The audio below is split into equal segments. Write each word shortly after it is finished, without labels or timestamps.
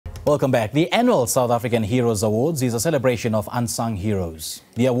Welcome back. The annual South African Heroes Awards is a celebration of unsung heroes.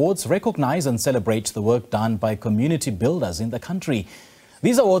 The awards recognize and celebrate the work done by community builders in the country.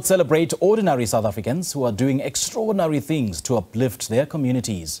 These awards celebrate ordinary South Africans who are doing extraordinary things to uplift their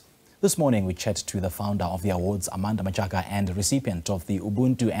communities. This morning, we chat to the founder of the awards, Amanda Matshaka, and recipient of the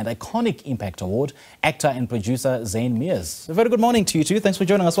Ubuntu and Iconic Impact Award, actor and producer Zane Meas. A very good morning to you two. Thanks for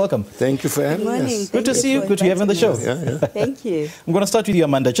joining us. Welcome. Thank you for having us. Good to see you. Good to have you on the show. Yeah. Thank you. I'm going to start with you,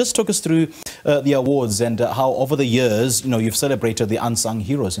 Amanda. Just talk us through the awards and how over the years, you've celebrated the unsung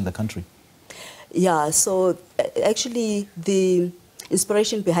heroes in the country. Yeah, so actually the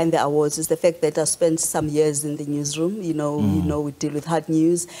inspiration behind the awards is the fact that I spent some years in the newsroom. We deal with hard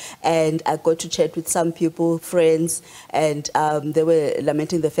news, and I got to chat with some people, friends, and they were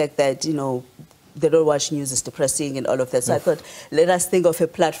lamenting the fact that, they don't watch news, is depressing and all of that. So I thought, let us think of a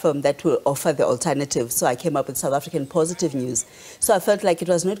platform that will offer the alternative. So I came up with South African Positive News. So I felt like it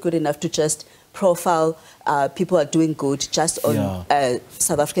was not good enough to just profile people who are doing good just on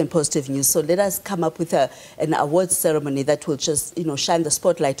South African Positive News. So let us come up with an awards ceremony that will just, shine the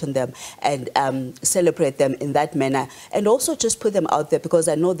spotlight on them and celebrate them in that manner. And also just put them out there, because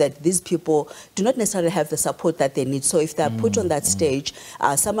I know that these people do not necessarily have the support that they need. So if they're put on that stage,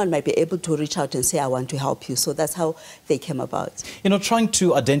 someone might be able to reach out and say, I want to help you. So that's how they came about. Trying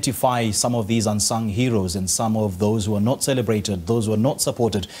to identify some of these unsung heroes and some of those who are not celebrated, those who are not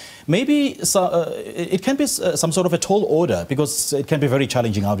supported, maybe it can be some sort of a tall order, because it can be very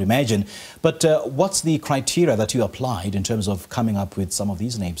challenging, I would imagine. But what's the criteria that you applied in terms of coming up with some of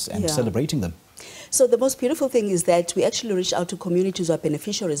these names and celebrating them? So the most beautiful thing is that we actually reach out to communities who are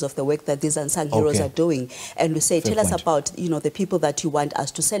beneficiaries of the work that these unsung heroes are doing. And we say, tell us about, the people that you want us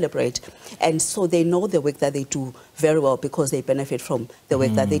to celebrate. And so they know the work that they do very well, because they benefit from the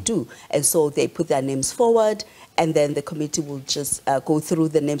work that they do. And so they put their names forward, and then the committee will just go through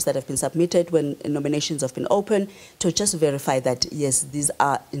the names that have been submitted when nominations have been open, to just verify that, yes, these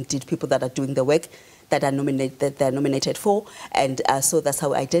are indeed people that are doing the work that they're nominated for, and so that's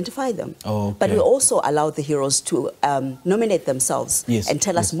how we identify them. But we also allow the heroes to nominate themselves and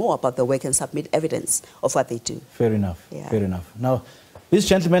tell us more about the work and submit evidence of what they do. Fair enough. Fair enough. Now, this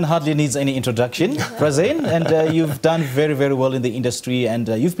gentleman hardly needs any introduction, Zane, and you've done very, very well in the industry, and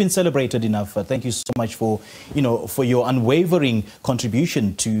you've been celebrated enough. Thank you so much for, for your unwavering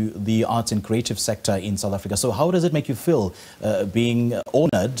contribution to the arts and creative sector in South Africa. So how does it make you feel being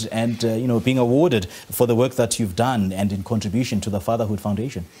honored and, being awarded for the work that you've done and in contribution to the Fatherhood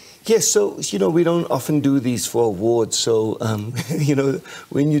Foundation? Yes, so, we don't often do these for awards. So,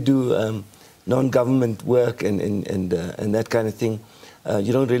 when you do non-government work and that kind of thing,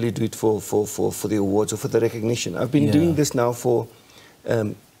 you don't really do it for the awards or for the recognition. I've been doing this now for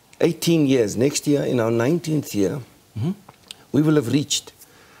 18 years. Next year, in our 19th year, we will have reached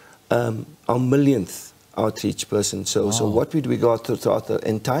our millionth outreach person. So what we go out throughout the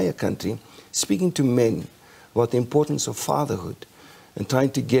entire country, speaking to men about the importance of fatherhood and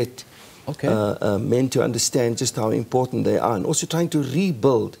trying to get men to understand just how important they are, and also trying to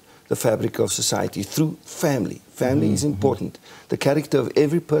rebuild the fabric of society through family. Family is important. The character of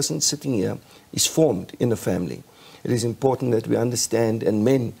every person sitting here is formed in a family. It is important that we understand, and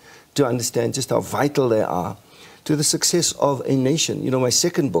men to understand, just how vital they are to the success of a nation. My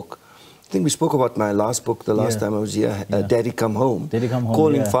second book, I think we spoke about my last book the last time I was here, Daddy Come Home. Daddy Come Home,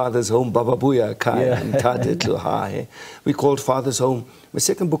 calling fathers home, Baba Booya Kai, and Tadet Hai. We called fathers home. My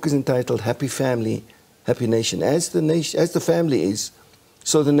second book is entitled Happy Family, Happy Nation. As the family is,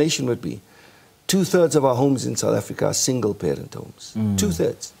 so the nation would be. 2/3 of our homes in South Africa are single-parent homes.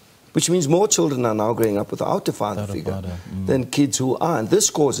 2/3. Which means more children are now growing up without a father figure than kids who are. And this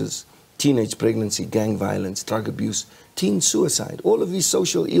causes teenage pregnancy, gang violence, drug abuse, teen suicide. All of these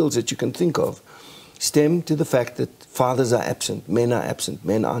social ills that you can think of stem to the fact that fathers are absent, men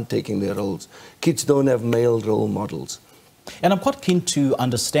aren't taking their roles. Kids don't have male role models. And I'm quite keen to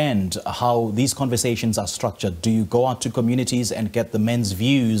understand how these conversations are structured. Do you go out to communities and get the men's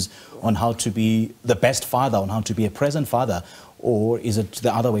views on how to be the best father, on how to be a present father, or is it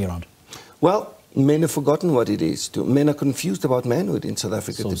the other way around? Well, men have forgotten what it is. Men are confused about manhood in South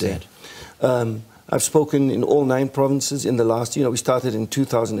Africa today. I've spoken in all 9 provinces in the last, we started in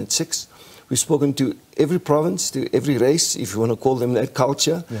 2006. We've spoken to every province, to every race, if you want to call them that,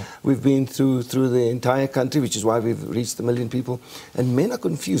 culture. Yeah. We've been through the entire country, which is why we've reached 1 million people. And men are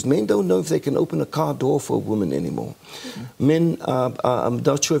confused. Men don't know if they can open a car door for a woman anymore. Men I'm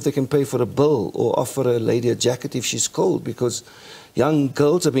not sure if they can pay for a bill or offer a lady a jacket if she's cold, because young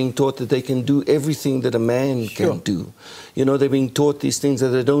girls are being taught that they can do everything that a man can do. You know, they're being taught these things that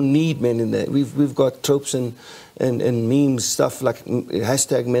they don't need men in there. We've got tropes and memes, stuff like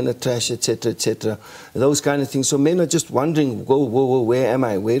hashtag men are trash, etc., etc. Those kind of things. So men are just wondering, whoa, whoa, whoa, where am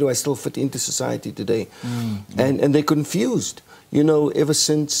I? Where do I still fit into society today? And they're confused. You know, ever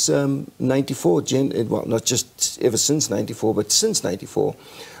since 94, well, not just ever since 94, but since 94,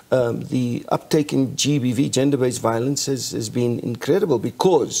 the uptake in GBV, gender-based violence, has been incredible,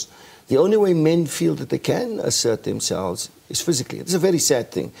 because the only way men feel that they can assert themselves is physically. It's a very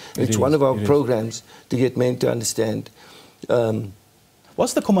sad thing. It's one of our programs to get men to understand.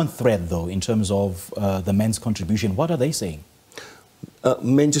 What's the common thread, though, in terms of the men's contribution? What are they saying?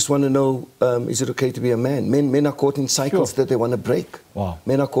 Men just want to know, is it okay to be a man? Men are caught in cycles that they want to break. Wow.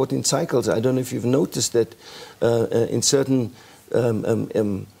 Men are caught in cycles. I don't know if you've noticed that in certain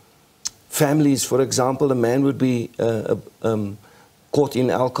families, for example, a man would be caught in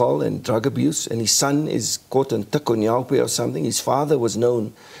alcohol and drug abuse, and his son is caught in tikonyaupe or something. His father was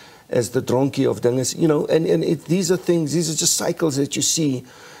known as the dronkie of dinges, you know, and these are things, these are just cycles that you see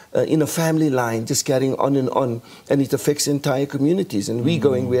in a family line, just carrying on, and it affects entire communities. And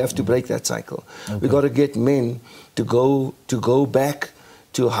we have to break that cycle. Okay. We got to get men to go back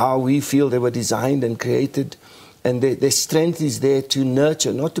to how we feel they were designed and created, and their strength is there to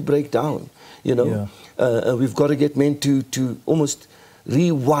nurture, not to break down. You know, we've got to get men to almost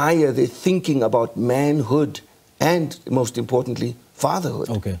rewire their thinking about manhood and, most importantly, fatherhood.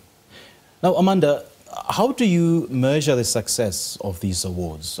 Okay. Now, Amanda, how do you measure the success of these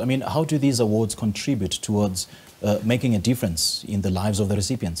awards? I mean, how do these awards contribute towards making a difference in the lives of the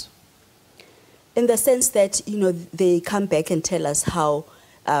recipients? In the sense that, you know, they come back and tell us how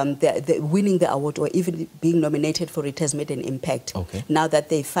winning the award or even being nominated for it has made an impact. Okay. Now that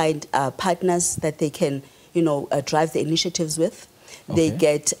they find partners that they can, you know, drive the initiatives with. They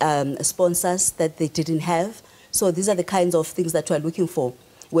get sponsors that they didn't have. So these are the kinds of things that we're looking for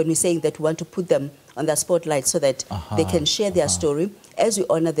when we're saying that we want to put them on the spotlight so that they can share their story. As we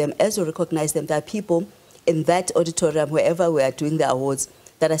honor them, as we recognize them, there are people in that auditorium, wherever we are doing the awards,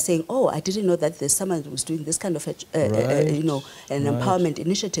 that are saying, oh, I didn't know that there's someone who's doing this kind of, you know, an empowerment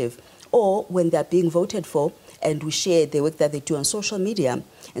initiative. Or when they're being voted for, and we share the work that they do on social media,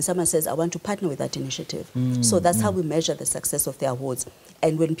 and someone says, I want to partner with that initiative. So that's how we measure the success of the awards.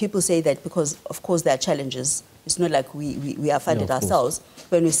 And when people say that, because of course there are challenges, it's not like we are funded ourselves.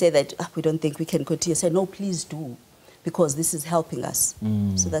 When we say that we don't think we can continue, say, no, please do, because this is helping us.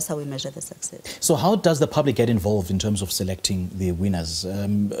 So that's how we measure the success. So how does the public get involved in terms of selecting the winners?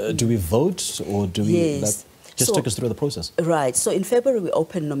 Do we vote, or do we... Yes. Just take us through the process. Right. So in February, we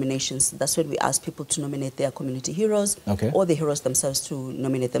open nominations. That's when we ask people to nominate their community heroes, or the heroes themselves to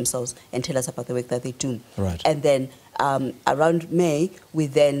nominate themselves and tell us about the work that they do. Right. And then around May, we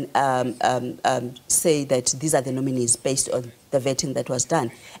then say that these are the nominees based on the vetting that was done.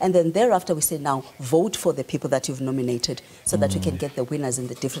 And then thereafter, we say, now vote for the people that you've nominated so that we can get the winners in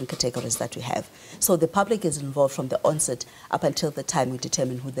the different categories that we have. So the public is involved from the onset up until the time we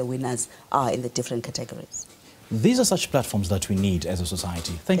determine who the winners are in the different categories. These are such platforms that we need as a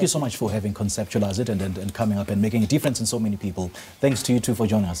society. Thank you so much for having conceptualized it and coming up and making a difference in so many people. Thanks to you too for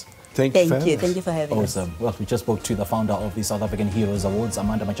joining us. Thank you for having us. Awesome. Well, we just spoke to the founder of the South African Heroes Awards,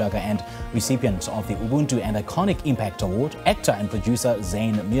 Amanda Matshaka, and recipient of the Ubuntu and Iconic Impact Award, actor and producer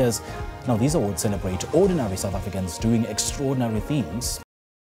Zane Meas. Now, these awards celebrate ordinary South Africans doing extraordinary things.